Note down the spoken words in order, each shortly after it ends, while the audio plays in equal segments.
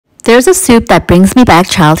There's a soup that brings me back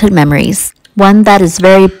childhood memories, one that is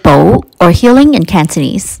very bo or healing in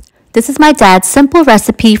Cantonese. This is my dad's simple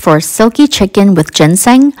recipe for silkie chicken with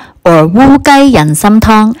ginseng or wu gai yan sam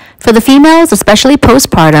tong. For the females, especially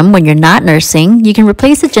postpartum when you're not nursing, you can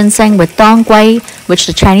replace the ginseng with Dong Quai, which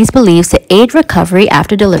the Chinese believes to aid recovery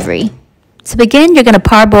after delivery. To begin, you're going to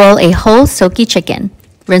parboil a whole silkie chicken.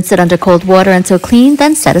 Rinse it under cold water until clean,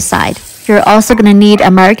 then set aside. You're also going to need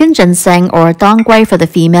American ginseng or Dong Quai for the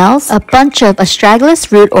females, a bunch of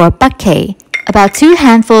astragalus root or bakkei, about 2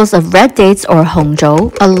 handfuls of red dates or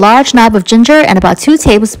hongzhou, a large knob of ginger, and about 2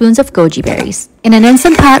 tablespoons of goji berries. In an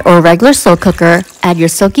instant pot or regular slow cooker, add your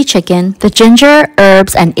silkie chicken, the ginger,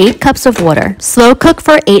 herbs, and 8 cups of water. Slow cook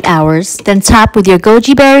for 8 hours, then top with your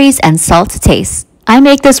goji berries and salt to taste. I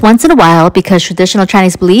make this once in a while because traditional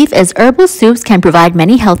Chinese belief is herbal soups can provide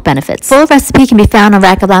many health benefits. Full recipe can be found on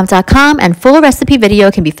rackoflam.com and full recipe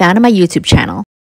video can be found on my YouTube channel.